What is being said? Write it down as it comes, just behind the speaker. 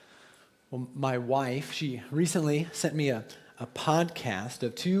Well, my wife, she recently sent me a podcast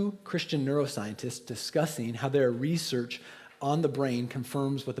of two Christian neuroscientists discussing how their research on the brain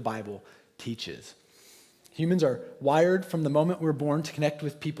confirms what the Bible teaches. Humans are wired from the moment we're born to connect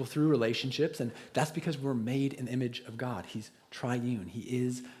with people through relationships, and that's because we're made in the image of God. He's triune. He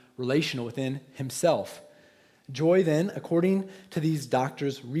is relational within himself. Joy, then, according to these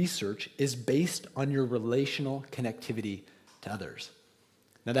doctors' research, is based on your relational connectivity to others.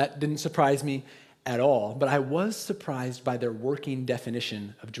 Now, that didn't surprise me at all, but I was surprised by their working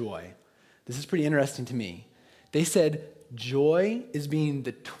definition of joy. This is pretty interesting to me. They said, joy is being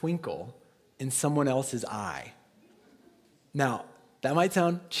the twinkle in someone else's eye. Now, that might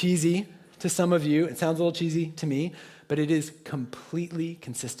sound cheesy to some of you. It sounds a little cheesy to me, but it is completely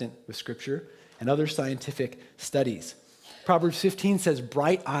consistent with Scripture and other scientific studies. Proverbs 15 says,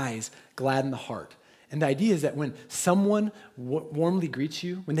 bright eyes gladden the heart. And the idea is that when someone warmly greets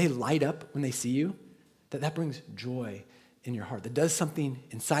you, when they light up when they see you, that brings joy in your heart. That does something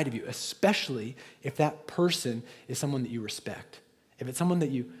inside of you, especially if that person is someone that you respect. If it's someone that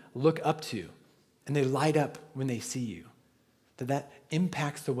you look up to and they light up when they see you, that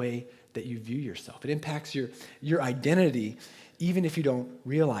impacts the way that you view yourself. It impacts your identity, even if you don't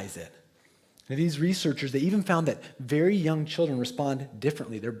realize it. Now, these researchers, they even found that very young children respond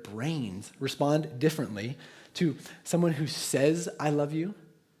differently. Their brains respond differently to someone who says, I love you,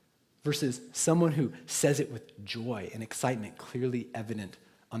 versus someone who says it with joy and excitement clearly evident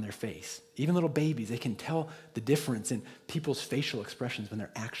on their face. Even little babies, they can tell the difference in people's facial expressions when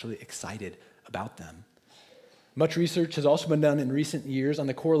they're actually excited about them. Much research has also been done in recent years on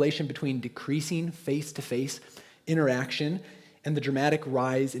the correlation between decreasing face-to-face interaction and the dramatic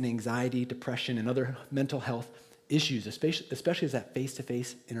rise in anxiety, depression, and other mental health issues, especially as that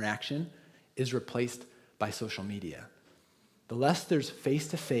face-to-face interaction is replaced by social media. The less there's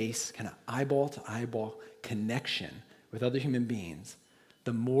face-to-face, kind of eyeball-to-eyeball connection with other human beings,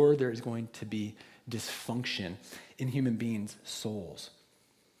 the more there is going to be dysfunction in human beings' souls.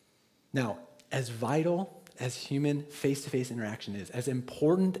 Now, as vital as human face-to-face interaction is, as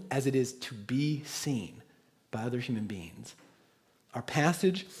important as it is to be seen by other human beings, our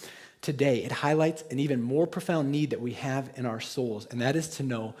passage today, it highlights an even more profound need that we have in our souls, and that is to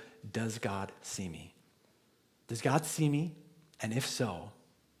know, does God see me? Does God see me? And if so,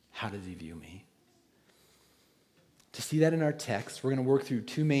 how does he view me? To see that in our text, we're going to work through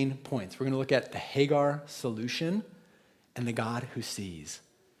two main points. We're going to look at the Hagar solution and the God who sees.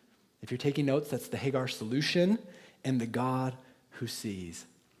 If you're taking notes, that's the Hagar solution and the God who sees.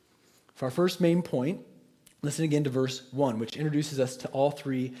 For our first main point, listen again to verse 1, which introduces us to all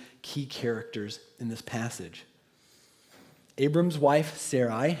three key characters in this passage. Abram's wife,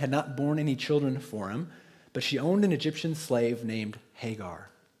 Sarai, had not borne any children for him, but she owned an Egyptian slave named Hagar.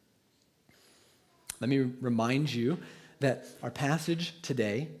 Let me remind you that our passage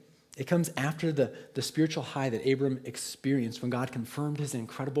today, it comes after the spiritual high that Abram experienced when God confirmed his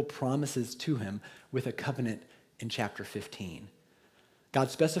incredible promises to him with a covenant in chapter 15. God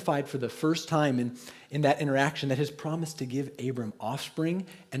specified for the first time in that interaction that his promise to give Abram offspring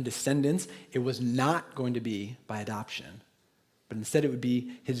and descendants, it was not going to be by adoption, but instead it would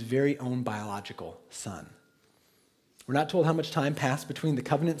be his very own biological son. We're not told how much time passed between the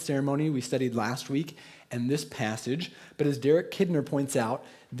covenant ceremony we studied last week and this passage, but as Derek Kidner points out,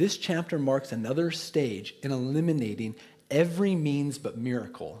 this chapter marks another stage in eliminating every means but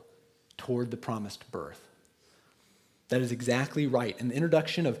miracle toward the promised birth. That is exactly right. And the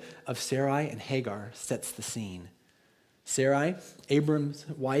introduction of Sarai and Hagar sets the scene. Sarai, Abram's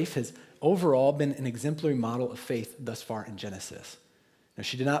wife, has overall been an exemplary model of faith thus far in Genesis. Now,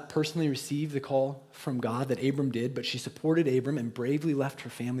 she did not personally receive the call from God that Abram did, but she supported Abram and bravely left her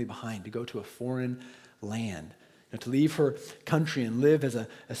family behind to go to a foreign land, to leave her country and live as a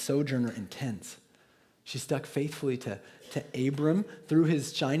sojourner in tents. She stuck faithfully to Abram through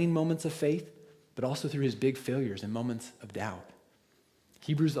his shining moments of faith, but also through his big failures and moments of doubt.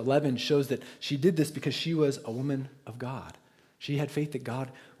 Hebrews 11 shows that she did this because she was a woman of God. She had faith that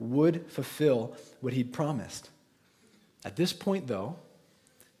God would fulfill what he'd promised. At this point, though,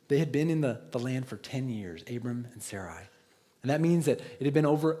 they had been in the land for 10 years, Abram and Sarai. And that means that it had been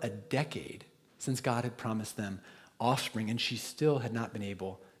over a decade since God had promised them offspring, and she still had not been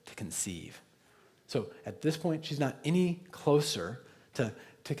able to conceive. So at this point, she's not any closer to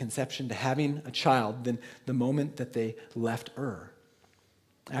conception, to having a child, than the moment that they left Ur.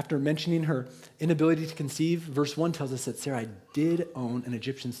 After mentioning her inability to conceive, verse 1 tells us that Sarai did own an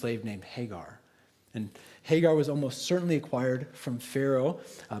Egyptian slave named Hagar. And Hagar was almost certainly acquired from Pharaoh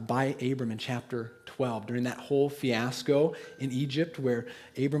by Abram in chapter 12, during that whole fiasco in Egypt where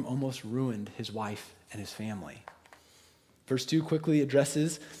Abram almost ruined his wife and his family. Verse 2 quickly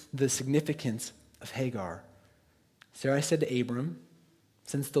addresses the significance of Hagar. Sarai said to Abram,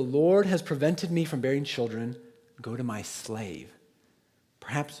 "Since the Lord has prevented me from bearing children, go to my slave.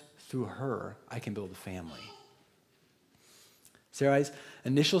 Perhaps through her I can build a family." Sarai's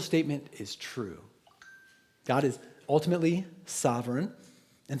initial statement is true. God is ultimately sovereign,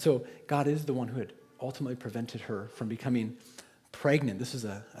 and so God is the one who had ultimately prevented her from becoming pregnant. This is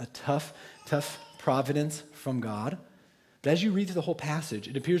a tough providence from God. But as you read through the whole passage,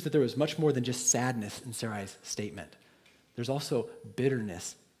 it appears that there was much more than just sadness in Sarai's statement. There's also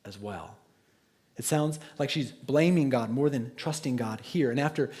bitterness as well. It sounds like she's blaming God more than trusting God here. And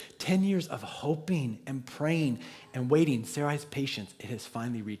after 10 years of hoping and praying and waiting, Sarai's patience, it has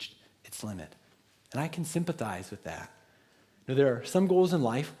finally reached its limit. And I can sympathize with that. Now, there are some goals in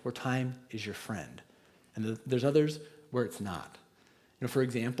life where time is your friend, and there's others where it's not. For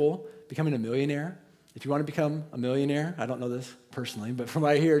example, becoming a millionaire. If you want to become a millionaire, I don't know this personally, but from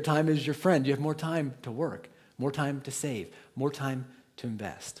what I hear, time is your friend. You have more time to work, more time to save, more time to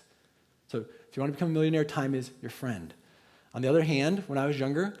invest. So if you want to become a millionaire, time is your friend. On the other hand, when I was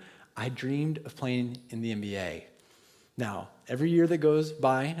younger, I dreamed of playing in the NBA. Now, every year that goes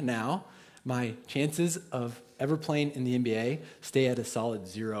by now, my chances of ever playing in the NBA stay at a solid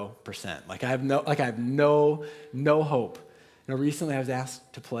 0%. I have no hope. Recently I was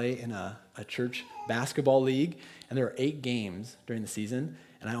asked to play in a church basketball league, and there were 8 games during the season,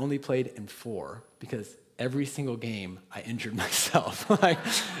 and I only played in 4 because every single game I injured myself.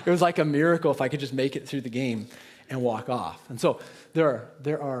 It was like a miracle if I could just make it through the game and walk off. And so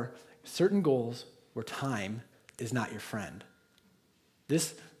there are certain goals where time is not your friend.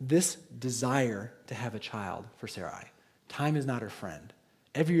 This desire to have a child for Sarai, time is not her friend.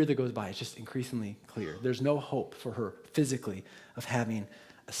 Every year that goes by, it's just increasingly clear. There's no hope for her physically of having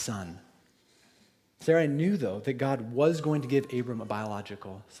a son. Sarai knew, though, that God was going to give Abram a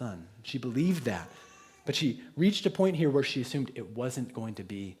biological son. She believed that. But she reached a point here where she assumed it wasn't going to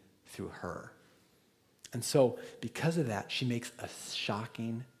be through her. And so, because of that, she makes a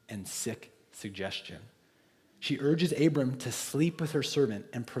shocking and sick suggestion. She urges Abram to sleep with her servant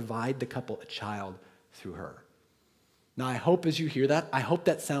and provide the couple a child through her. Now, I hope as you hear that, I hope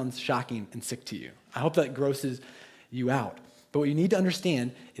that sounds shocking and sick to you. I hope that grosses you out. But what you need to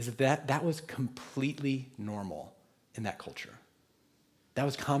understand is that was completely normal in that culture. That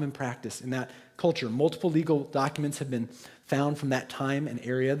was common practice in that culture. Multiple legal documents have been found from that time and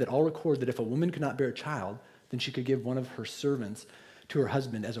area that all record that if a woman could not bear a child, then she could give one of her servants to her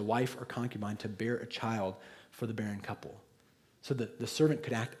husband as a wife or concubine to bear a child for the barren couple. So that the servant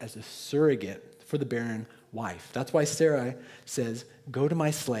could act as a surrogate for the barren wife. That's why Sarai says, "Go to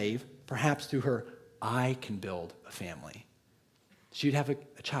my slave, perhaps through her I can build a family." She'd have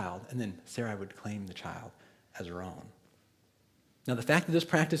a child, and then Sarai would claim the child as her own. Now, the fact that this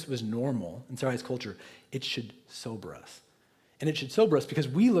practice was normal in Sarai's culture, it should sober us. And it should sober us because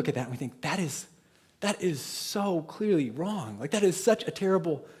we look at that and we think, that is so clearly wrong. That is such a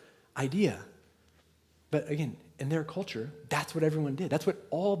terrible idea. But again, in their culture, that's what everyone did. That's what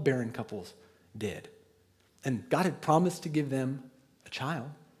all barren couples did. And God had promised to give them a child.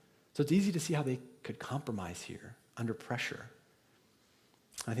 So it's easy to see how they could compromise here under pressure.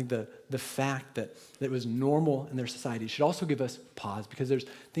 I think the fact that it was normal in their society should also give us pause because there's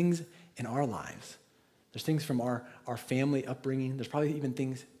things in our lives. There's things from our family upbringing. There's probably even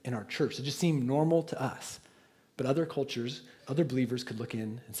things in our church that just seem normal to us. But other cultures, other believers could look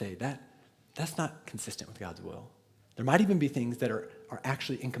in and say, that's not consistent with God's will. There might even be things that are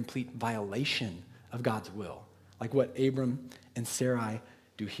actually in complete violation of God's will, like what Abram and Sarai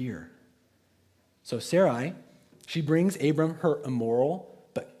do here. So Sarai, she brings Abram her immoral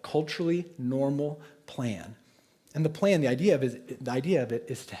but culturally normal plan. And the idea of it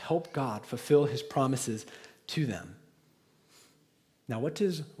is to help God fulfill his promises to them. Now, what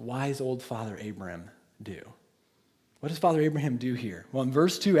does wise old Father Abraham do? What does Father Abraham do here? Well, in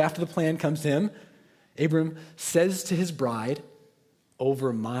verse 2, after the plan comes to him, Abram says to his bride,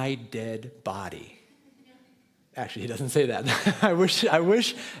 "Over my dead body." Actually, he doesn't say that. I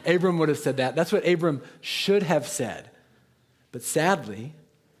wish Abram would have said that. That's what Abram should have said. But sadly,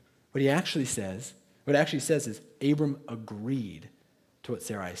 what it actually says is Abram agreed to what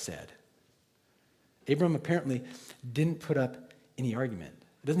Sarai said. Abram apparently didn't put up any argument.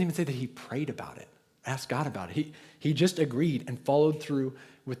 It doesn't even say that he prayed about it, asked God about it. He just agreed and followed through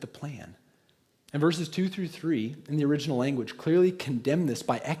with the plan. And verses 2 through 3 in the original language clearly condemn this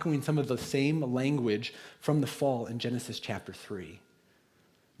by echoing some of the same language from the fall in Genesis chapter 3.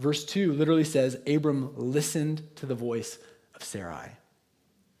 Verse 2 literally says, Abram listened to the voice of Sarai.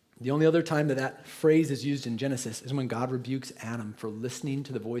 The only other time that phrase is used in Genesis is when God rebukes Adam for listening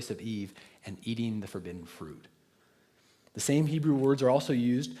to the voice of Eve and eating the forbidden fruit. The same Hebrew words are also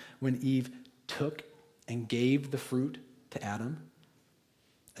used when Eve took and gave the fruit to Adam,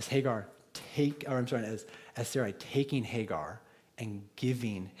 as Sarai taking Hagar and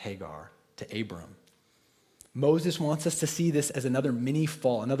giving Hagar to Abram. Moses wants us to see this as another mini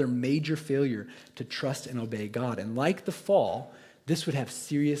fall, another major failure to trust and obey God. And like the fall, this would have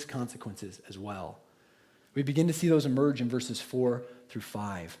serious consequences as well. We begin to see those emerge in verses 4 through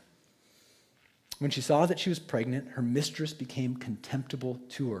 5. When she saw that she was pregnant, her mistress became contemptible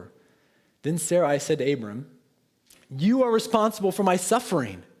to her. Then Sarai said to Abram, "You are responsible for my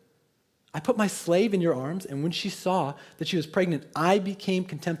suffering. I put my slave in your arms, and when she saw that she was pregnant, I became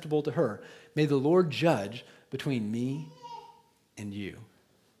contemptible to her. May the Lord judge between me and you."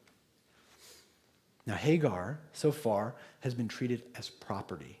 Now, Hagar, so far, has been treated as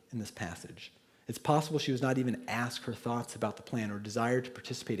property in this passage. It's possible she was not even asked her thoughts about the plan or desired to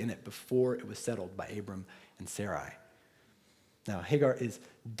participate in it before it was settled by Abram and Sarai. Now, Hagar is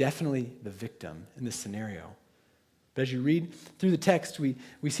definitely the victim in this scenario. But as you read through the text, we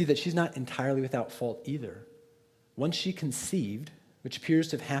see that she's not entirely without fault either. Once she conceived, which appears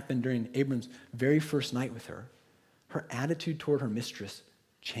to have happened during Abram's very first night with her, her attitude toward her mistress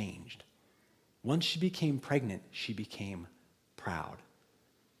changed. Once she became pregnant, she became proud.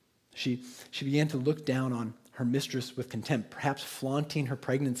 She began to look down on her mistress with contempt, perhaps flaunting her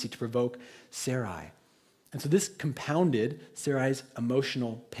pregnancy to provoke Sarai. And so this compounded Sarai's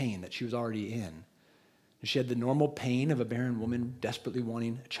emotional pain that she was already in. She had the normal pain of a barren woman desperately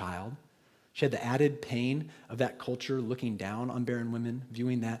wanting a child. She had the added pain of that culture looking down on barren women,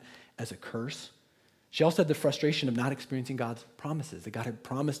 viewing that as a curse. She also had the frustration of not experiencing God's promises, that God had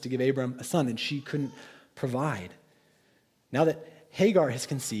promised to give Abram a son and she couldn't provide. Now that Hagar has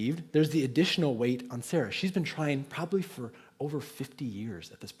conceived, there's the additional weight on Sarah. She's been trying probably for over 50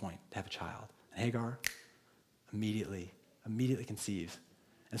 years at this point to have a child. And Hagar immediately conceives.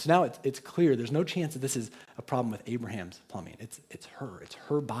 And so now it's clear there's no chance that this is a problem with Abraham's plumbing. It's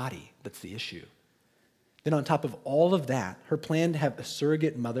her body that's the issue. Then on top of all of that, her plan to have a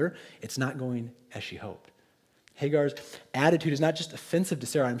surrogate mother, it's not going as she hoped. Hagar's attitude is not just offensive to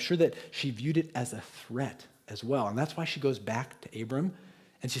Sarah. I'm sure that she viewed it as a threat as well. And that's why she goes back to Abram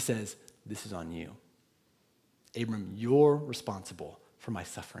and she says, "This is on you. Abram, you're responsible for my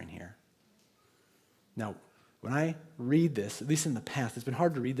suffering here." Now, when I read this, at least in the past, it's been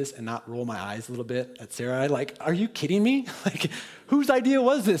hard to read this and not roll my eyes a little bit at Sarah. Like, are you kidding me? Like, whose idea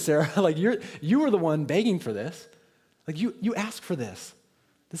was this, Sarah? Like, you were the one begging for this. Like, you asked for this.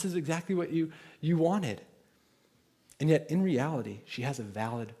 This is exactly what you wanted. And yet, in reality, she has a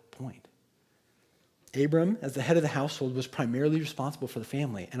valid point. Abram, as the head of the household, was primarily responsible for the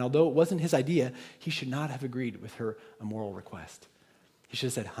family. And although it wasn't his idea, he should not have agreed with her immoral request. He should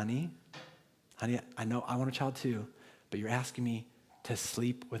have said, honey, I know I want a child too, but you're asking me to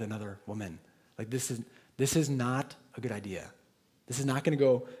sleep with another woman. Like, this is not a good idea. This is not going to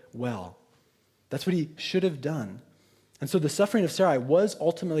go well. That's what he should have done. And so the suffering of Sarai was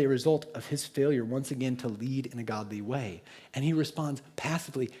ultimately a result of his failure once again to lead in a godly way. And he responds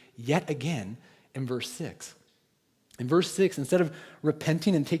passively yet again in verse 6. In verse 6, instead of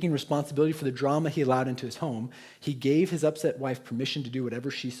repenting and taking responsibility for the drama he allowed into his home, he gave his upset wife permission to do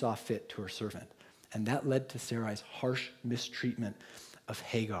whatever she saw fit to her servant. And that led to Sarai's harsh mistreatment of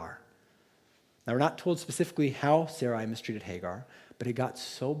Hagar. Now, we're not told specifically how Sarai mistreated Hagar, but it got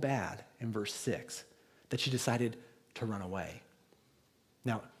so bad in verse 6 that she decided to run away.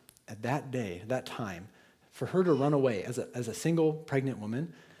 Now, at that time, for her to run away as a single pregnant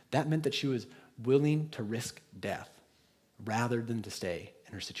woman, that meant that she was willing to risk death rather than to stay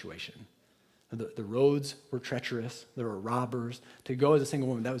in her situation. The roads were treacherous. There were robbers. To go as a single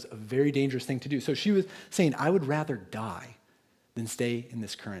woman, that was a very dangerous thing to do. So she was saying, I would rather die than stay in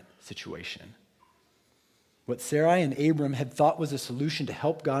this current situation. What Sarai and Abram had thought was a solution to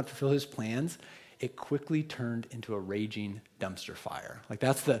help God fulfill his plans, it quickly turned into a raging dumpster fire. Like,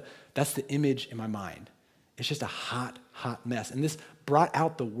 that's the image in my mind. It's just a hot, hot mess. And this brought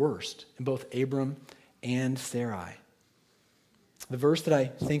out the worst in both Abram and Sarai. The verse that I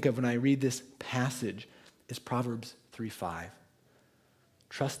think of when I read this passage is Proverbs 3:5.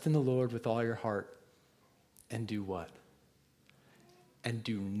 Trust in the Lord with all your heart and do what? And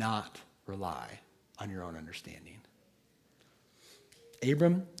do not rely on your own understanding.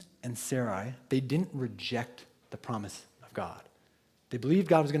 Abram and Sarai, they didn't reject the promise of God. They believed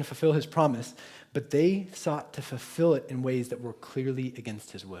God was going to fulfill his promise, but they sought to fulfill it in ways that were clearly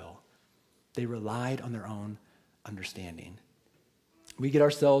against his will. They relied on their own understanding. We get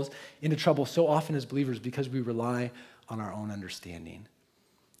ourselves into trouble so often as believers because we rely on our own understanding.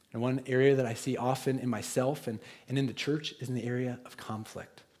 And one area that I see often in myself and in the church is in the area of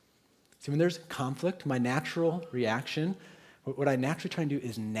conflict. See, when there's conflict, my natural reaction, what I naturally try and do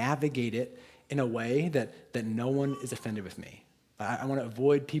is navigate it in a way that no one is offended with me. I want to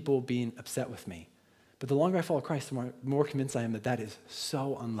avoid people being upset with me. But the longer I follow Christ, the more convinced I am that is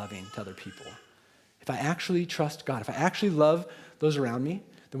so unloving to other people. If I actually trust God, if I actually love those around me,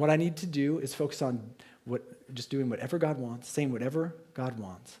 then what I need to do is focus on just doing whatever God wants, saying whatever God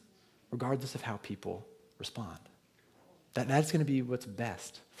wants, regardless of how people respond. That's going to be what's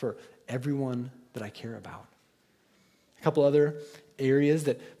best for everyone that I care about. A couple other areas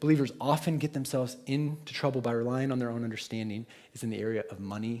that believers often get themselves into trouble by relying on their own understanding is in the area of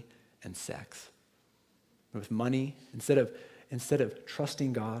money and sex. With money, instead of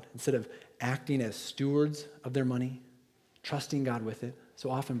trusting God, instead of acting as stewards of their money, trusting God with it,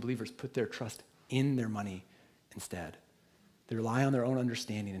 so often believers put their trust in their money instead. They rely on their own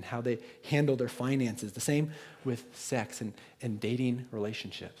understanding and how they handle their finances. The same with sex and dating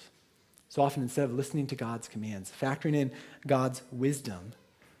relationships. So often, instead of listening to God's commands, factoring in God's wisdom,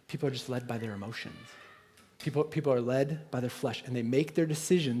 people are just led by their emotions. People are led by their flesh, and they make their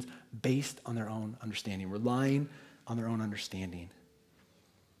decisions based on their own understanding, relying on their own understanding.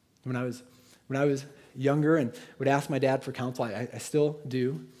 When I was younger and would ask my dad for counsel, I still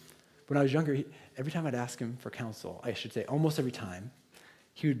do. When I was younger, every time I'd ask him for counsel, I should say almost every time,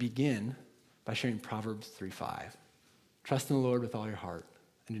 he would begin by sharing Proverbs 3:5. Trust in the Lord with all your heart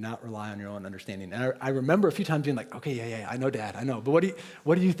and do not rely on your own understanding. And I remember a few times being like, okay, yeah, I know, Dad, I know. But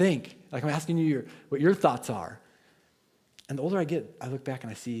what do you think? Like, I'm asking you what your thoughts are. And the older I get, I look back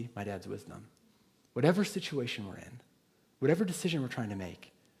and I see my dad's wisdom. Whatever situation we're in, whatever decision we're trying to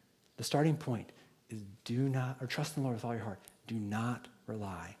make, the starting point is trust in the Lord with all your heart. Do not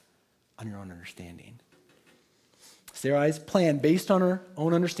rely on your own understanding. Sarai's plan, based on her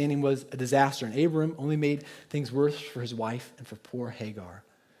own understanding, was a disaster, and Abram only made things worse for his wife and for poor Hagar.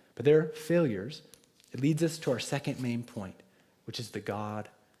 But their failures, it leads us to our second main point, which is the God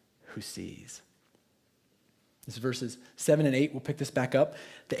who sees. This is verses 7 and 8. We'll pick this back up.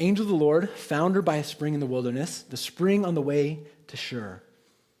 The angel of the Lord found her by a spring in the wilderness, the spring on the way to Shur.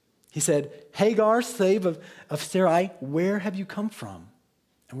 He said, Hagar, slave of Sarai, where have you come from?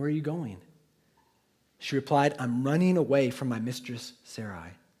 And where are you going? She replied, I'm running away from my mistress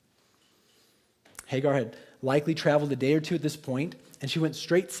Sarai. Hagar had likely traveled a day or two at this point, and she went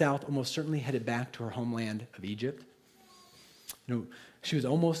straight south, almost certainly headed back to her homeland of Egypt. She was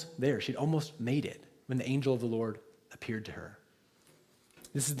almost there. She'd almost made it when the angel of the Lord appeared to her.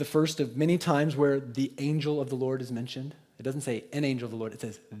 This is the first of many times where the angel of the Lord is mentioned. It doesn't say an angel of the Lord, it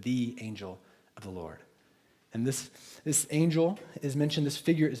says the angel of the Lord. And this angel is mentioned, this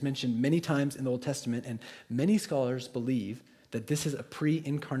figure is mentioned many times in the Old Testament, and many scholars believe that this is a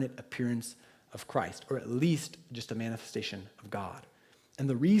pre-incarnate appearance of Christ, or at least just a manifestation of God. And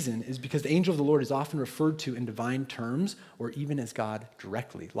the reason is because the angel of the Lord is often referred to in divine terms, or even as God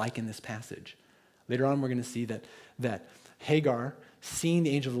directly, like in this passage. Later on, we're going to see that Hagar, seeing the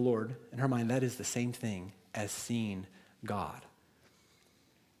angel of the Lord, in her mind, that is the same thing as seeing God.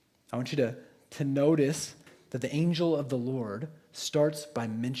 I want you to notice that the angel of the Lord starts by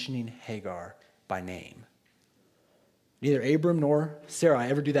mentioning Hagar by name. Neither Abram nor Sarai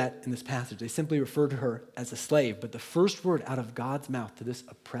ever do that in this passage. They simply refer to her as a slave, but the first word out of God's mouth to this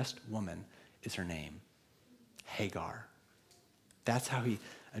oppressed woman is her name, Hagar. That's how he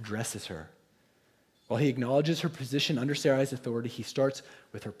addresses her. While he acknowledges her position under Sarai's authority, he starts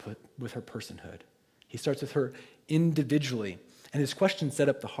with her personhood. He starts with her individually. And his question set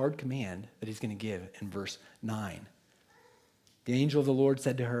up the hard command that he's going to give in verse 9. The angel of the Lord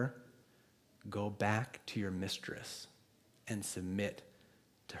said to her, go back to your mistress and submit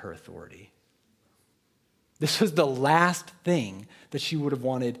to her authority. This was the last thing that she would have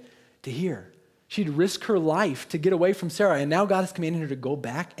wanted to hear. She'd risk her life to get away from Sarai, and now God is commanding her to go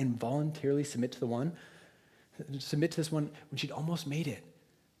back and voluntarily submit to this one when she'd almost made it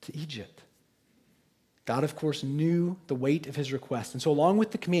to Egypt. God, of course, knew the weight of his request. And so along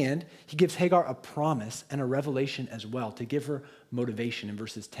with the command, he gives Hagar a promise and a revelation as well to give her motivation in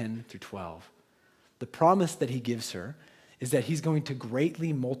verses 10 through 12. The promise that he gives her is that he's going to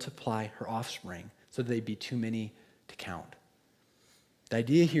greatly multiply her offspring so that they'd be too many to count. The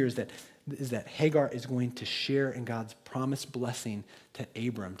idea here is that Hagar is going to share in God's promised blessing to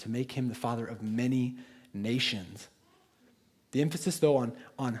Abram to make him the father of many nations. The emphasis, though,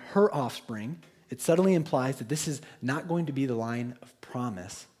 on her offspring, it subtly implies that this is not going to be the line of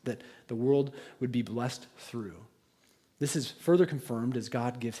promise that the world would be blessed through. This is further confirmed as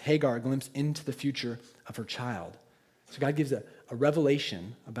God gives Hagar a glimpse into the future of her child. So God gives a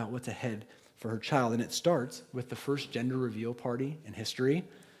revelation about what's ahead for her child, and it starts with the first gender reveal party in history.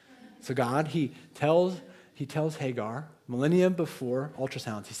 So God, he tells Hagar, millennia before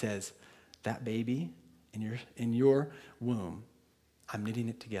ultrasounds, he says, that baby in your womb, I'm knitting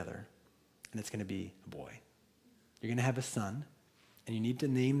it together, and it's going to be a boy. You're going to have a son, and you need to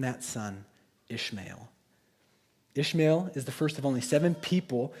name that son Ishmael. Ishmael is the first of only 7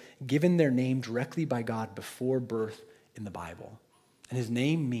 people given their name directly by God before birth in the Bible. And his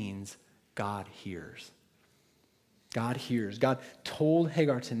name means God hears. God hears. God told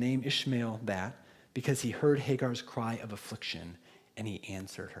Hagar to name Ishmael that because he heard Hagar's cry of affliction, and he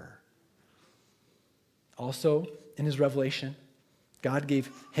answered her. Also, in his revelation, God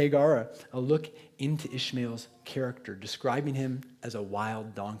gave Hagar a look into Ishmael's character, describing him as a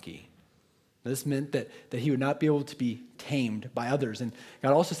wild donkey. This meant that he would not be able to be tamed by others. And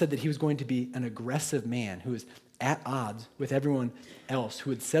God also said that he was going to be an aggressive man who was at odds with everyone else,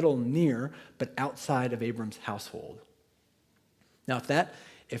 who would settle near but outside of Abram's household. Now,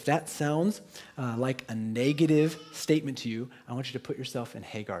 if that sounds like a negative statement to you, I want you to put yourself in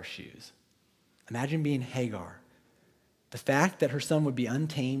Hagar's shoes. Imagine being Hagar. The fact that her son would be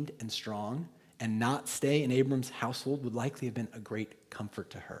untamed and strong and not stay in Abram's household would likely have been a great comfort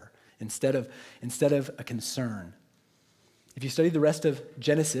to her instead of a concern. If you study the rest of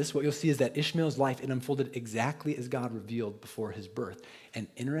Genesis, what you'll see is that Ishmael's life, it unfolded exactly as God revealed before his birth. And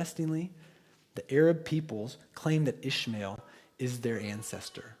interestingly, the Arab peoples claim that Ishmael is their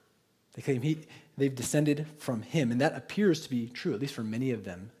ancestor. They claim they've descended from him, and that appears to be true, at least for many of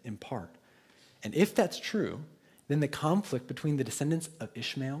them in part. And if that's true, then the conflict between the descendants of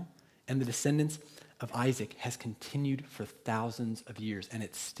Ishmael and the descendants of Isaac has continued for thousands of years, and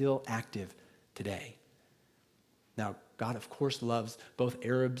it's still active today. Now, God, of course, loves both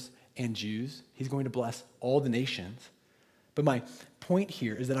Arabs and Jews. He's going to bless all the nations. But my point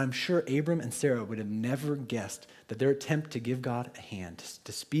here is that I'm sure Abram and Sarah would have never guessed that their attempt to give God a hand,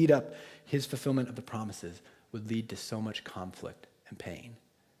 to speed up his fulfillment of the promises, would lead to so much conflict and pain.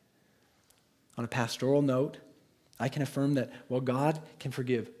 On a pastoral note, I can affirm that while God can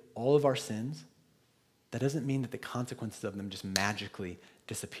forgive all of our sins, that doesn't mean that the consequences of them just magically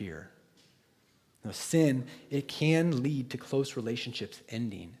disappear. Now, sin, it can lead to close relationships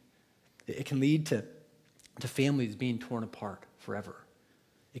ending. It can lead to families being torn apart forever.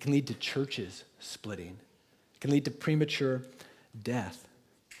 It can lead to churches splitting. It can lead to premature death.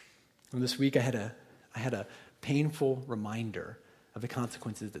 And this week I had a painful reminder of the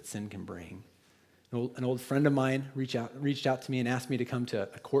consequences that sin can bring. An old friend of mine reached out to me and asked me to come to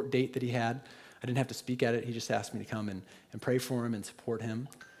a court date that he had. I didn't have to speak at it. He just asked me to come and pray for him and support him.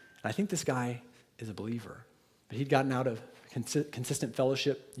 And I think this guy is a believer. But he'd gotten out of consistent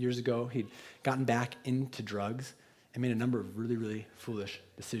fellowship years ago. He'd gotten back into drugs and made a number of really, really foolish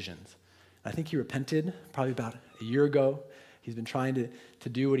decisions. I think he repented probably about a year ago. He's been trying to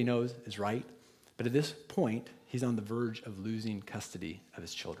do what he knows is right. But at this point, he's on the verge of losing custody of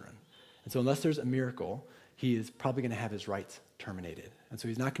his children. And so unless there's a miracle, he is probably going to have his rights terminated. And so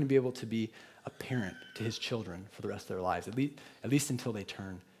he's not going to be able to be a parent to his children for the rest of their lives, at least until they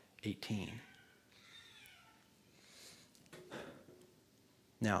turn 18.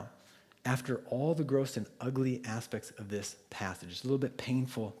 Now, after all the gross and ugly aspects of this passage, it's a little bit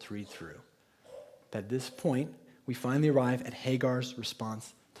painful to read through. But at this point, we finally arrive at Hagar's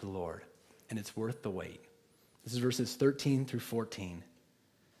response to the Lord, and it's worth the wait. This is verses 13 through 14.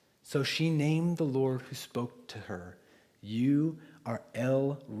 So she named the Lord who spoke to her, "You are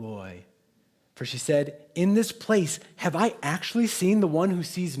El Roi." For she said, "In this place have I actually seen the one who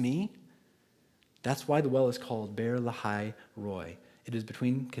sees me?" That's why the well is called Beer Lahai Roi. It is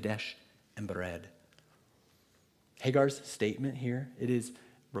between Kadesh and Bered. Hagar's statement here, it is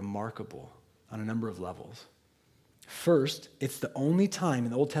remarkable on a number of levels. First, it's the only time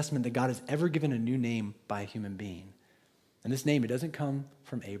in the Old Testament that God has ever given a new name by a human being. And this name, it doesn't come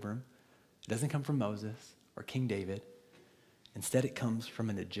from Abram. It doesn't come from Moses or King David. Instead, it comes from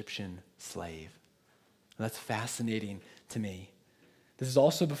an Egyptian slave. And that's fascinating to me. This is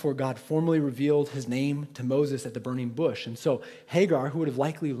also before God formally revealed his name to Moses at the burning bush. And so Hagar, who would have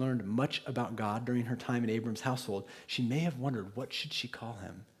likely learned much about God during her time in Abram's household, she may have wondered, what should she call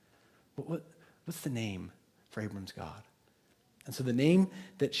him? What's the name for Abram's God? And so the name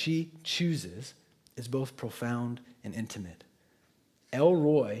that she chooses is both profound and intimate. El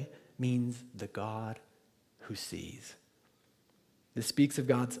Roi means the God who sees. This speaks of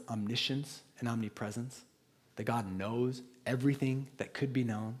God's omniscience and omnipresence, that God knows everything that could be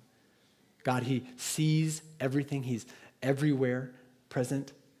known. God, he sees everything. He's everywhere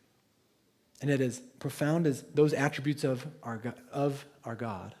present. And yet, as profound as those attributes of our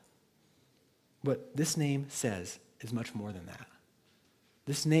God, what this name says is much more than that.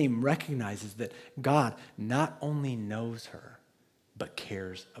 This name recognizes that God not only knows her, but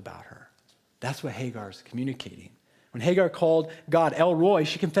cares about her. That's what Hagar's communicating. When Hagar called God El Roi,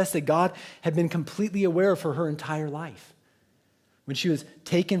 she confessed that God had been completely aware of her entire life. When she was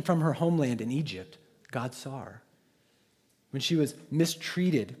taken from her homeland in Egypt, God saw her. When she was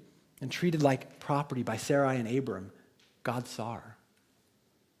mistreated and treated like property by Sarai and Abram, God saw her.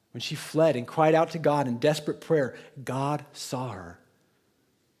 When she fled and cried out to God in desperate prayer, God saw her.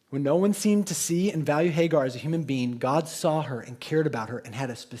 When no one seemed to see and value Hagar as a human being, God saw her and cared about her and had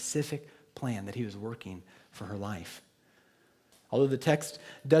a specific plan that he was working for her life. Although the text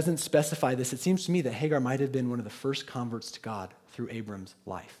doesn't specify this, it seems to me that Hagar might have been one of the first converts to God through Abram's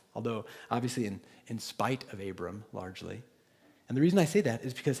life, although obviously in spite of Abram, largely. And the reason I say that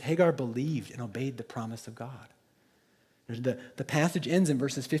is because Hagar believed and obeyed the promise of God. The passage ends in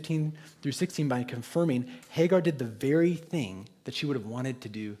verses 15 through 16 by confirming Hagar did the very thing that she would have wanted to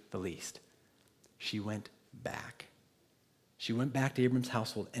do the least. She went back. She went back to Abram's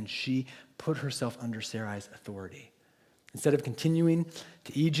household and she put herself under Sarai's authority. Instead of continuing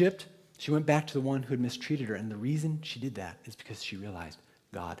to Egypt, she went back to the one who had mistreated her. And the reason she did that is because she realized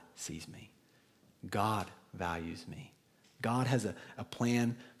God sees me. God values me. God has a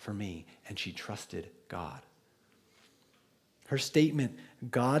plan for me. And she trusted God. Her statement,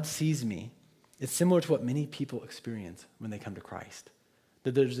 God sees me, is similar to what many people experience when they come to Christ.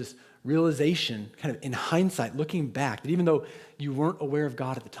 That there's this realization, kind of in hindsight, looking back, that even though you weren't aware of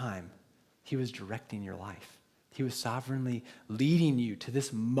God at the time, he was directing your life. He was sovereignly leading you to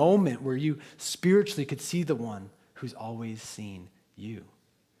this moment where you spiritually could see the one who's always seen you.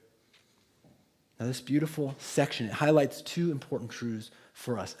 Now, this beautiful section, it highlights two important truths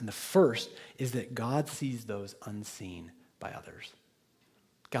for us. And the first is that God sees those unseen by others.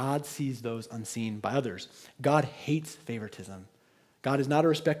 God sees those unseen by others. God hates favoritism. God is not a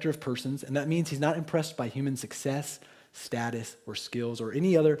respecter of persons, and that means he's not impressed by human success, status, or skills, or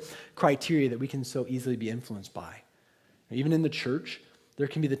any other criteria that we can so easily be influenced by. Even in the church, there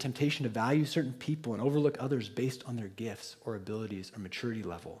can be the temptation to value certain people and overlook others based on their gifts or abilities or maturity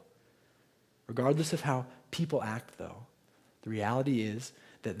level. Regardless of how people act, though, the reality is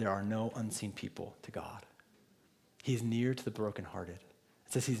that there are no unseen people to God. He's near to the brokenhearted.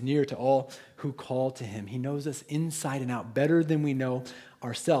 It says he's near to all who call to him. He knows us inside and out better than we know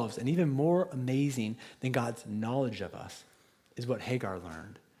ourselves. And even more amazing than God's knowledge of us is what Hagar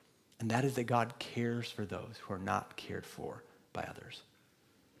learned. And that is that God cares for those who are not cared for by others.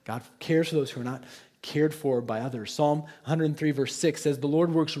 God cares for those who are not cared for by others. Psalm 103 verse 6 says, the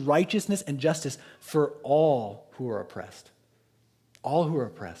Lord works righteousness and justice for all who are oppressed. All who are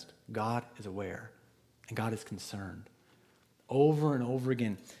oppressed, God is aware. And God is concerned. Over and over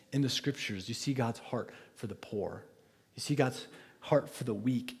again in the scriptures, you see God's heart for the poor. You see God's heart for the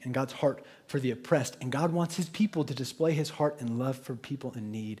weak and God's heart for the oppressed. And God wants his people to display his heart and love for people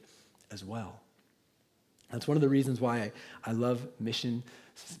in need as well. That's one of the reasons why I love Mission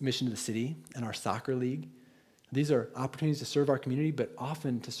to the City and our soccer league. These are opportunities to serve our community, but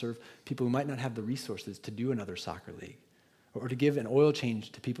often to serve people who might not have the resources to do another soccer league. Or to give an oil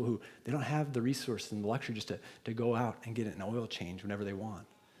change to people who they don't have the resources and the luxury just to go out and get an oil change whenever they want.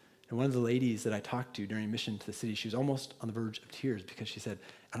 And one of the ladies that I talked to during Mission to the City, she was almost on the verge of tears because she said,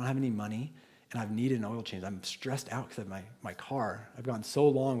 I don't have any money and I've needed an oil change. I'm stressed out because of my car. I've gone so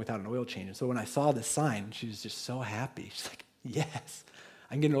long without an oil change. And so when I saw this sign, she was just so happy. She's like, yes,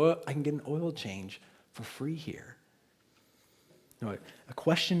 I can get an oil change for free here. You know, a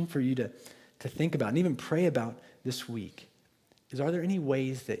question for you to think about and even pray about this week is, are there any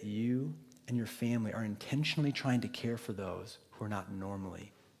ways that you and your family are intentionally trying to care for those who are not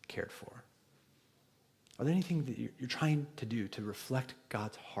normally cared for? Are there anything that you're trying to do to reflect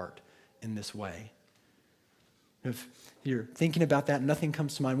God's heart in this way? If you're thinking about that and nothing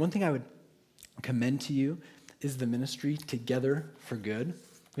comes to mind, one thing I would commend to you is the ministry Together for Good.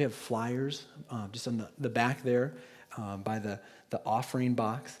 We have flyers just on the back there by the offering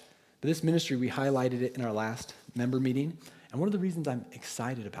box. But this ministry, we highlighted it in our last member meeting. And one of the reasons I'm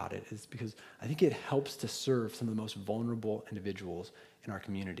excited about it is because I think it helps to serve some of the most vulnerable individuals in our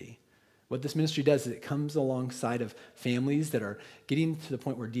community. What this ministry does is it comes alongside of families that are getting to the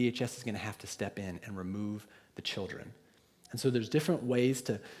point where DHS is going to have to step in and remove the children. And so there's different ways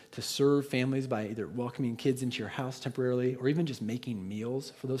to serve families by either welcoming kids into your house temporarily or even just making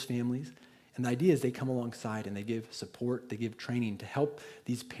meals for those families. And the idea is they come alongside and they give support, they give training to help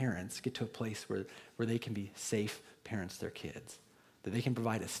these parents get to a place where they can be safe parents to their kids, that they can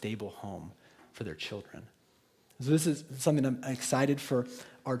provide a stable home for their children. So this is something I'm excited for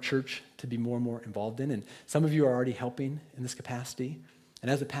our church to be more and more involved in. And some of you are already helping in this capacity.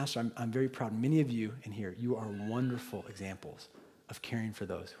 And as a pastor, I'm very proud. Many of you in here, you are wonderful examples of caring for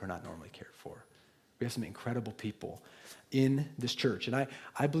those who are not normally cared for. We have some incredible people in this church. And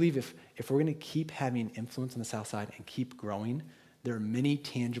I believe if we're going to keep having influence on the South Side and keep growing, there are many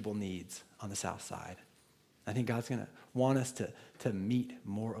tangible needs on the South Side. I think God's going to want us to meet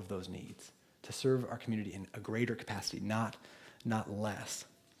more of those needs, to serve our community in a greater capacity, not less.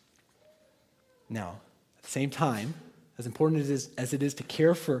 Now, at the same time, as important as it is to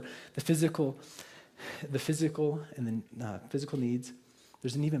care for the physical and the physical needs,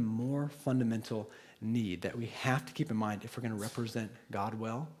 there's an even more fundamental need that we have to keep in mind if we're going to represent God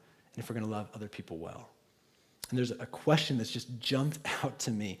well and if we're going to love other people well. And there's a question that's just jumped out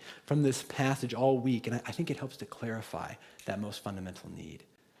to me from this passage all week, and I think it helps to clarify that most fundamental need.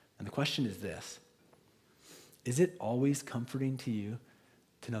 And the question is this: is it always comforting to you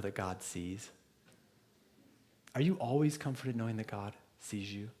to know that God sees? Are you always comforted knowing that God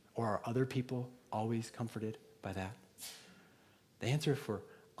sees you? Or are other people always comforted by that? The answer, if we're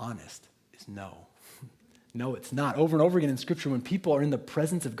honest, is no. No, it's not. Over and over again in Scripture, when people are in the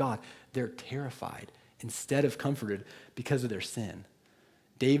presence of God, they're terrified instead of comforted because of their sin.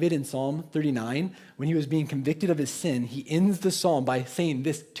 David in Psalm 39, when he was being convicted of his sin, he ends the psalm by saying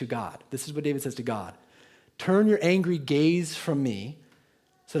this to God. This is what David says to God: "Turn your angry gaze from me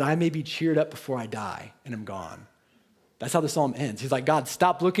so that I may be cheered up before I die and am gone." That's how the psalm ends. He's like, God,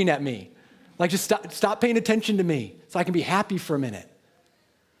 stop looking at me. Like, just stop paying attention to me so I can be happy for a minute.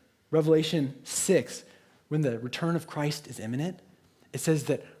 Revelation 6, when the return of Christ is imminent, it says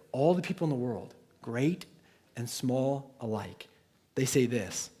that all the people in the world, great and small alike, they say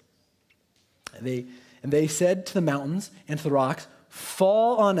this. They said to the mountains and to the rocks,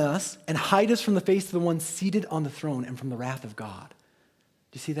 "Fall on us and hide us from the face of the one seated on the throne and from the wrath of God."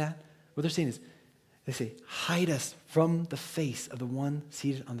 Do you see that? What they're saying is, they say, hide us from the face of the one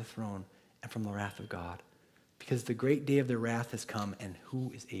seated on the throne and from the wrath of God, because the great day of their wrath has come, and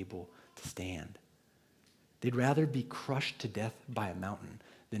who is able to stand? They'd rather be crushed to death by a mountain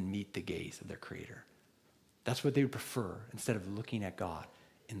than meet the gaze of their Creator. That's what they would prefer instead of looking at God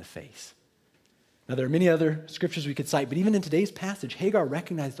in the face. Now, there are many other scriptures we could cite, but even in today's passage, Hagar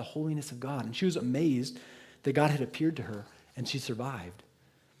recognized the holiness of God, and she was amazed that God had appeared to her, and she survived.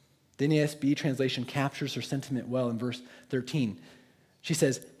 The NASB translation captures her sentiment well in verse 13. She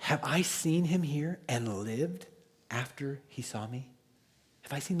says, "Have I seen him here and lived after he saw me?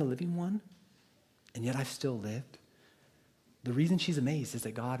 Have I seen the living one? And yet I've still lived." The reason she's amazed is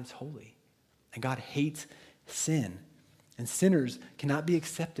that God is holy, and God hates sin, and sinners cannot be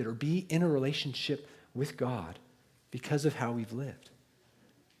accepted or be in a relationship with God because of how we've lived.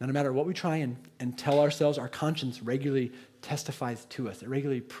 Now, no matter what we try and tell ourselves, our conscience regularly testifies to us. It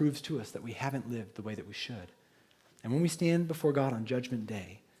regularly proves to us that we haven't lived the way that we should. And when we stand before God on Judgment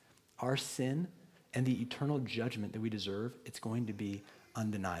Day, our sin and the eternal judgment that we deserve, it's going to be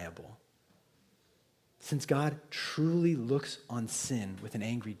undeniable. Since God truly looks on sin with an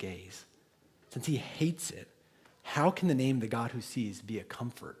angry gaze, since he hates it, how can the name the God who sees be a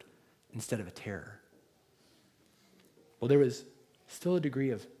comfort instead of a terror? Well, there was still a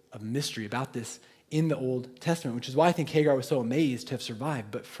degree of mystery about this in the Old Testament, which is why I think Hagar was so amazed to have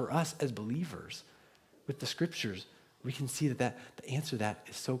survived. But for us as believers, with the scriptures, we can see that the answer to that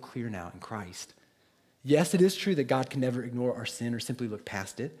is so clear now in Christ. Yes, it is true that God can never ignore our sin or simply look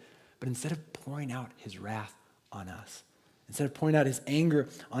past it, but instead of pouring out his wrath on us, instead of pouring out his anger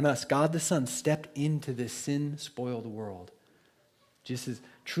on us, God the Son stepped into this sin-spoiled world. Jesus is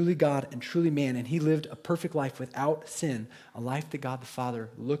truly God and truly man, and he lived a perfect life without sin, a life that God the Father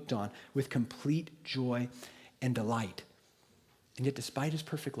looked on with complete joy and delight. And yet, despite his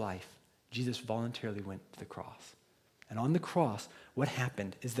perfect life, Jesus voluntarily went to the cross. And on the cross, what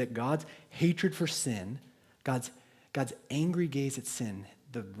happened is that God's hatred for sin, God's angry gaze at sin,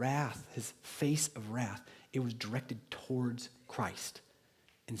 the wrath, his face of wrath, it was directed towards Christ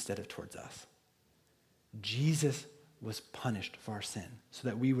instead of towards us. Jesus was punished for our sin so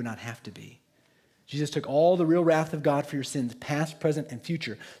that we would not have to be. Jesus took all the real wrath of God for your sins, past, present, and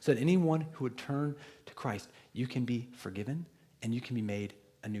future, so that anyone who would turn to Christ, you can be forgiven and you can be made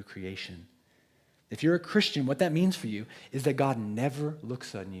a new creation. If you're a Christian, what that means for you is that God never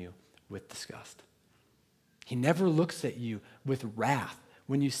looks on you with disgust. He never looks at you with wrath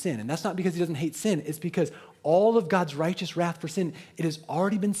when you sin. And that's not because he doesn't hate sin. It's because all of God's righteous wrath for sin, it has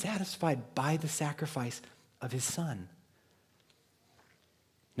already been satisfied by the sacrifice of his son.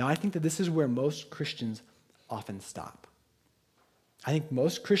 Now, I think that this is where most Christians often stop. I think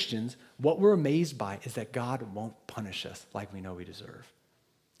most Christians, what we're amazed by is that God won't punish us like we know we deserve.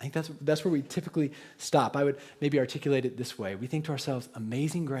 I think that's where we typically stop. I would maybe articulate it this way. We think to ourselves,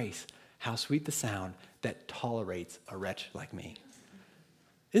 amazing grace, how sweet the sound that tolerates a wretch like me.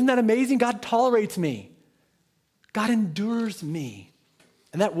 Isn't that amazing? God tolerates me. God endures me.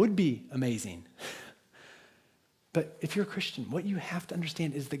 And that would be amazing. But if you're a Christian, what you have to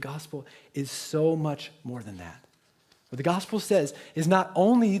understand is the gospel is so much more than that. What the gospel says is not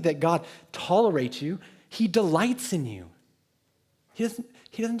only that God tolerates you, he delights in you. He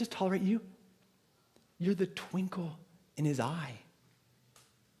doesn't just tolerate you. You're the twinkle in his eye.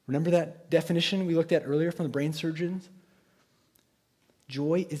 Remember that definition we looked at earlier from the brain surgeons?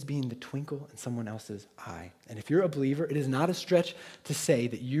 Joy is being the twinkle in someone else's eye. And if you're a believer, it is not a stretch to say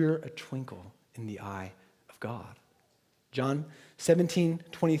that you're a twinkle in the eye of God. John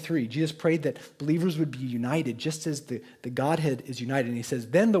 17:23, Jesus prayed that believers would be united just as the Godhead is united. And he says,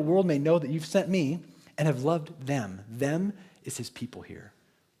 then the world may know that you've sent me and have loved them. Them is his people here.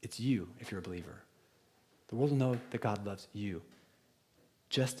 It's you if you're a believer. The world will know that God loves you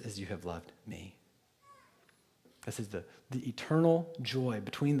just as you have loved me. This is the eternal joy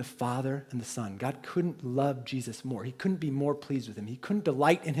between the Father and the Son. God couldn't love Jesus more. He couldn't be more pleased with him. He couldn't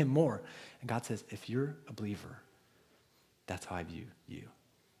delight in him more. And God says, if you're a believer, that's how I view you.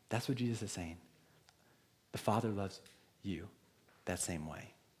 That's what Jesus is saying. The Father loves you that same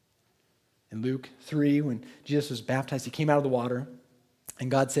way. In Luke 3, when Jesus was baptized, he came out of the water, and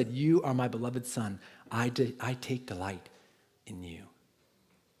God said, you are my beloved Son. I take delight in you.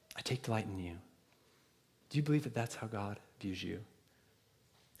 I take delight in you. Do you believe that that's how God views you?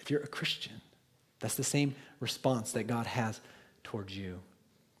 If you're a Christian, that's the same response that God has towards you.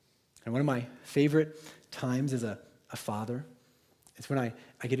 And one of my favorite times as a father is when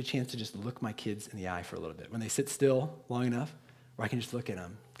I get a chance to just look my kids in the eye for a little bit. When they sit still long enough, where I can just look at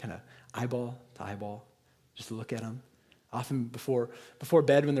them, kind of eyeball to eyeball, just look at them. Often before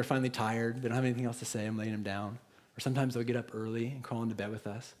bed when they're finally tired, they don't have anything else to say, I'm laying them down. Or sometimes they'll get up early and crawl into bed with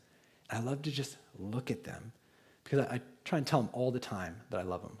us. I love to just look at them because I try and tell them all the time that I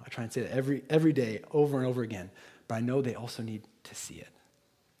love them. I try and say that every day over and over again, but I know they also need to see it.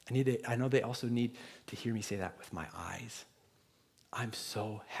 I know they also need to hear me say that with my eyes. I'm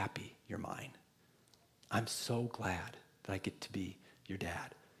so happy you're mine. I'm so glad that I get to be your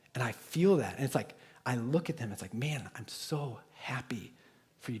dad. And I feel that. And it's like, I look at them, it's like, man, I'm so happy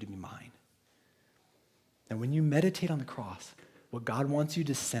for you to be mine. And when you meditate on the cross, what God wants you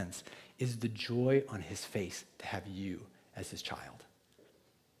to sense is the joy on his face to have you as his child.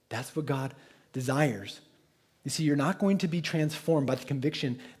 That's what God desires. You see, you're not going to be transformed by the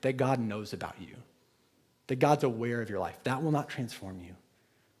conviction that God knows about you, that God's aware of your life. That will not transform you.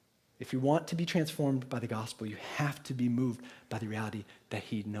 If you want to be transformed by the gospel, you have to be moved by the reality that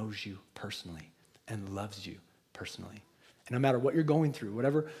he knows you personally and loves you personally. And no matter what you're going through,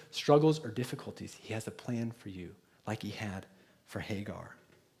 whatever struggles or difficulties, he has a plan for you, like he had for Hagar.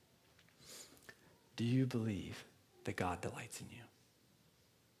 Do you believe that God delights in you?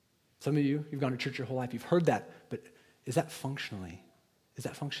 Some of you, you've gone to church your whole life, you've heard that, but is that functionally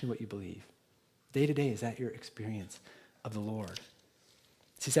what you believe? Day to day, is that your experience of the Lord?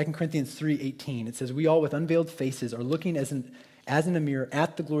 See, 2 Corinthians 3:18, it says, we all with unveiled faces are looking as in a mirror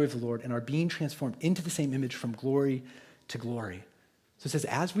at the glory of the Lord and are being transformed into the same image from glory to glory. So it says,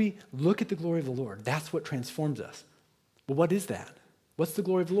 as we look at the glory of the Lord, that's what transforms us. Well, what is that? What's the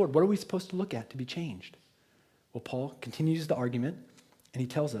glory of the Lord? What are we supposed to look at to be changed? Well, Paul continues the argument, and he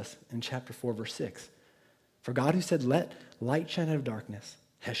tells us in chapter 4, verse 6, for God who said, let light shine out of darkness,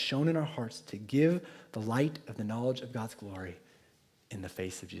 has shone in our hearts to give the light of the knowledge of God's glory in the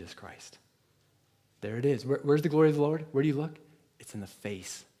face of Jesus Christ. There it is. Where's the glory of the Lord? Where do you look? It's in the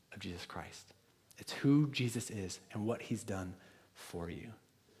face of Jesus Christ. It's who Jesus is and what he's done for you.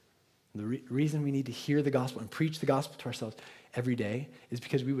 The reason we need to hear the gospel and preach the gospel to ourselves every day is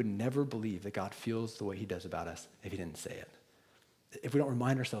because we would never believe that God feels the way he does about us if he didn't say it. If we don't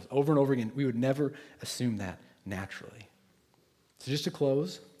remind ourselves over and over again, we would never assume that naturally. So just to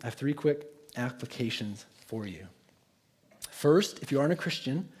close, I have 3 quick applications for you. First, if you aren't a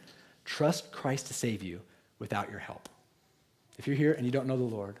Christian, trust Christ to save you without your help. If you're here and you don't know the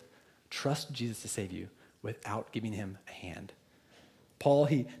Lord, trust Jesus to save you without giving him a hand. Paul,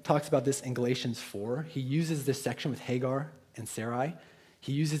 he talks about this in Galatians 4. He uses this section with Hagar and Sarai.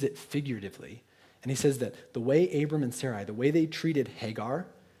 He uses it figuratively. And he says that the way Abram and Sarai, the way they treated Hagar,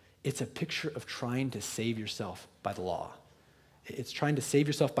 it's a picture of trying to save yourself by the law. It's trying to save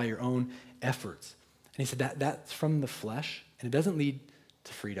yourself by your own efforts. And he said that's from the flesh, and it doesn't lead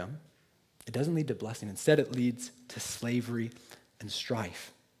to freedom. It doesn't lead to blessing. Instead, it leads to slavery and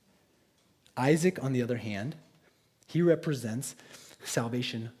strife. Isaac, on the other hand, he represents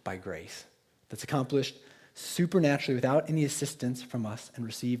salvation by grace that's accomplished supernaturally without any assistance from us and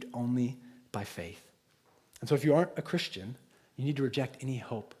received only by faith. And so if you aren't a Christian, you need to reject any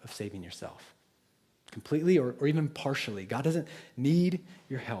hope of saving yourself completely or even partially. God doesn't need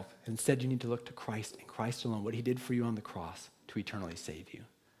your help. Instead, you need to look to Christ and Christ alone, what he did for you on the cross to eternally save you.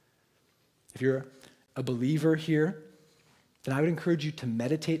 If you're a believer here, then I would encourage you to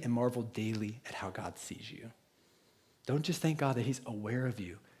meditate and marvel daily at how God sees you. Don't just thank God that he's aware of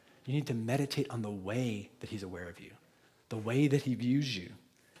you. You need to meditate on the way that he's aware of you, the way that he views you.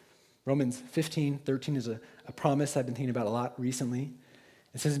 Romans 15:13 is a promise I've been thinking about a lot recently.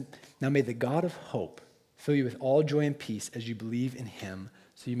 It says, "Now may the God of hope fill you with all joy and peace as you believe in him,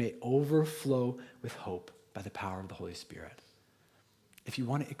 so you may overflow with hope by the power of the Holy Spirit." If you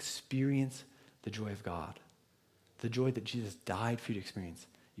want to experience the joy of God, the joy that Jesus died for you to experience,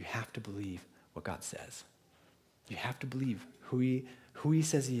 you have to believe what God says. You have to believe who he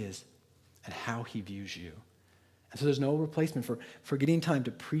says he is and how he views you. And so there's no replacement for getting time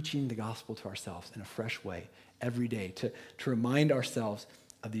to preaching the gospel to ourselves in a fresh way every day, to remind ourselves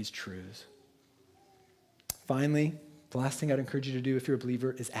of these truths. Finally, the last thing I'd encourage you to do if you're a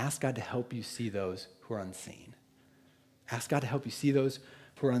believer is ask God to help you see those who are unseen. Ask God to help you see those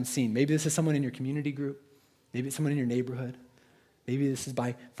who are unseen. Maybe this is someone in your community group. Maybe it's someone in your neighborhood. Maybe this is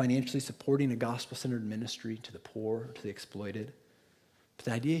by financially supporting a gospel-centered ministry to the poor or to the exploited. But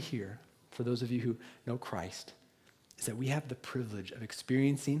the idea here, for those of you who know Christ, is that we have the privilege of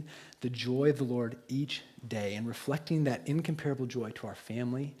experiencing the joy of the Lord each day and reflecting that incomparable joy to our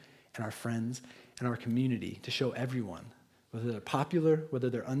family and our friends and our community to show everyone, whether they're popular, whether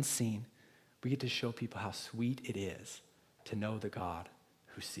they're unseen, we get to show people how sweet it is to know the God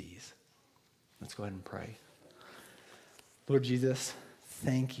who sees. Let's go ahead and pray. Lord Jesus,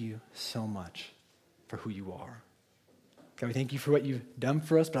 thank you so much for who you are. God, we thank you for what you've done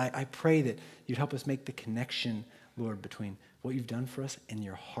for us, but I pray that you'd help us make the connection, Lord, between what you've done for us and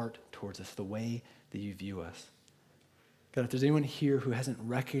your heart towards us, the way that you view us. God, if there's anyone here who hasn't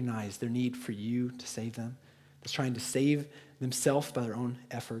recognized their need for you to save them, that's trying to save themselves by their own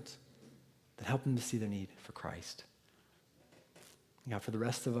efforts, then help them to see their need for Christ. God, for the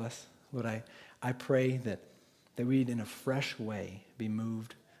rest of us, Lord, I pray that we'd in a fresh way be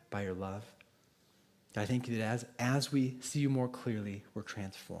moved by your love. God, I thank you that as we see you more clearly, we're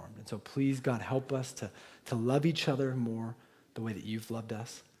transformed. And so please, God, help us to love each other more the way that you've loved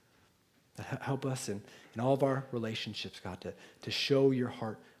us. Help us in all of our relationships, God, to show your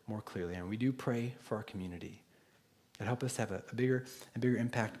heart more clearly. And we do pray for our community. God, help us have a bigger and bigger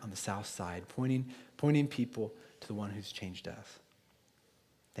impact on the South Side, pointing people to the one who's changed us.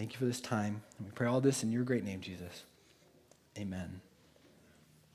 Thank you for this time. And we pray all this in your great name, Jesus. Amen.